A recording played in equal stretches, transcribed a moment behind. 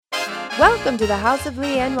Welcome to the House of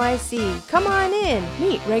Lee NYC. Come on in,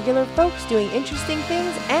 meet regular folks doing interesting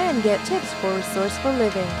things, and get tips for resourceful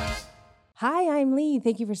living. Hi, I'm Lee.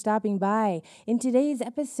 Thank you for stopping by. In today's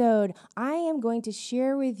episode, I am going to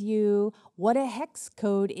share with you what a hex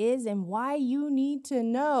code is and why you need to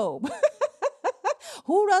know.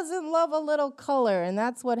 Who doesn't love a little color? And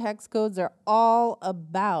that's what hex codes are all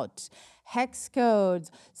about. Hex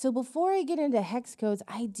codes. So before I get into hex codes,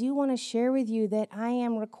 I do want to share with you that I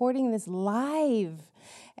am recording this live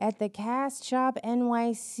at the Cast Shop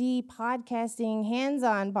NYC podcasting,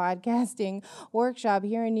 hands-on podcasting workshop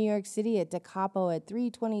here in New York City at Da Capo at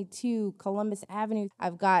 322 Columbus Avenue.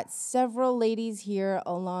 I've got several ladies here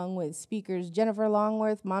along with speakers Jennifer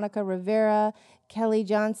Longworth, Monica Rivera, Kelly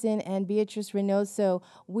Johnson, and Beatrice Reynoso.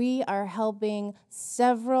 We are helping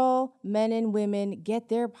several men and women get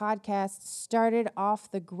their podcasts started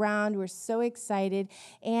off the ground. We're so excited.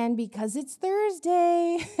 And because it's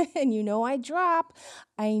Thursday and you know I drop,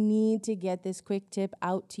 I need to get this quick tip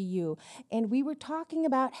out to you. And we were talking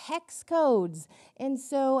about hex codes. And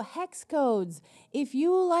so hex codes, if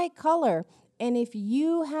you like color, and if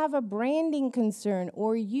you have a branding concern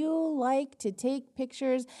or you like to take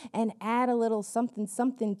pictures and add a little something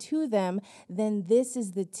to them, then this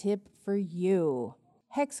is the tip for you.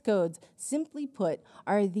 Hex codes, simply put,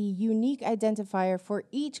 are the unique identifier for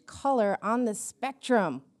each color on the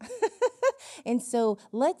spectrum. And so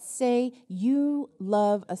let's say you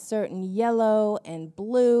love a certain yellow and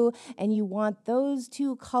blue and you want those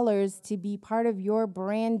two colors to be part of your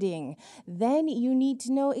branding. Then you need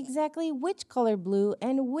to know exactly which color blue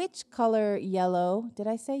and which color yellow. Did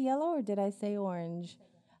I say yellow or did I say orange?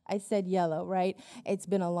 I said yellow, right? It's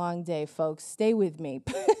been a long day, folks. Stay with me.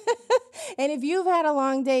 And if you've had a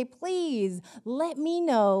long day, please let me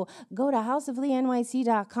know. Go to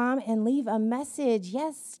houseofleanyc.com and leave a message.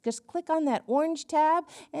 Yes, just click on that orange tab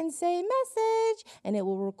and say message, and it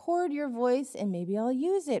will record your voice, and maybe I'll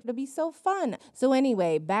use it. It'll be so fun. So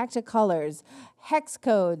anyway, back to colors. Hex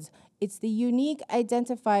codes. It's the unique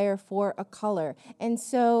identifier for a color. And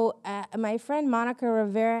so my friend Monica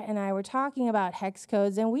Rivera and I were talking about hex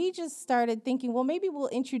codes, and we just started thinking, well, maybe we'll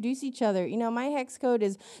introduce each other. You know, my hex code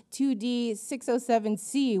is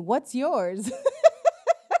 2D607C. What's yours?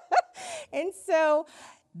 And so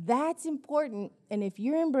that's important. And if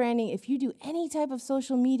you're in branding, if you do any type of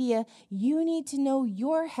social media, you need to know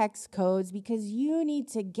your hex codes because you need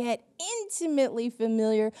to get intimately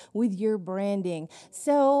familiar with your branding.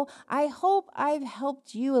 So I hope I've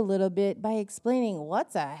helped you a little bit by explaining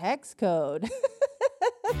what's a hex code.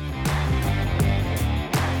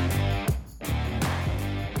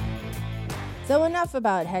 So enough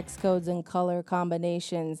about hex codes and color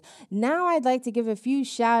combinations. Now I'd like to give a few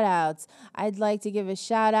shout outs. I'd like to give a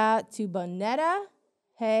shout out to Bonetta.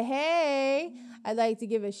 Hey. I'd like to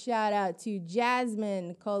give a shout out to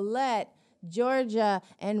Jasmine, Colette, Georgia,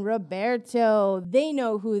 and Roberto. They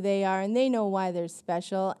know who they are and they know why they're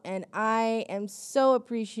special. And I am so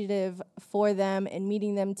appreciative for them and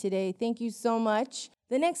meeting them today. Thank you so much.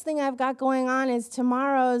 The next thing I've got going on is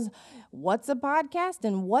tomorrow's What's a Podcast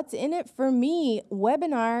and What's in It for Me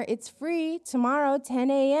webinar. It's free tomorrow,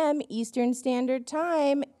 10 a.m. Eastern Standard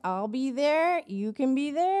Time. I'll be there. You can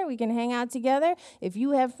be there. We can hang out together. If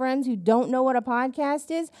you have friends who don't know what a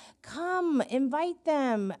podcast is, come, invite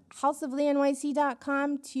them.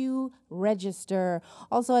 houseofleanyc.com to register.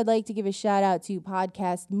 Also, I'd like to give a shout out to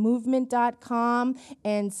podcastmovement.com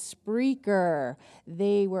and Spreaker.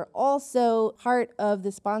 They were also part of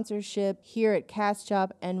the sponsorship here at Cast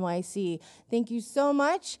Shop NYC. Thank you so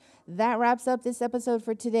much. That wraps up this episode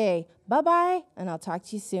for today. Bye-bye, and I'll talk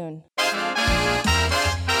to you soon.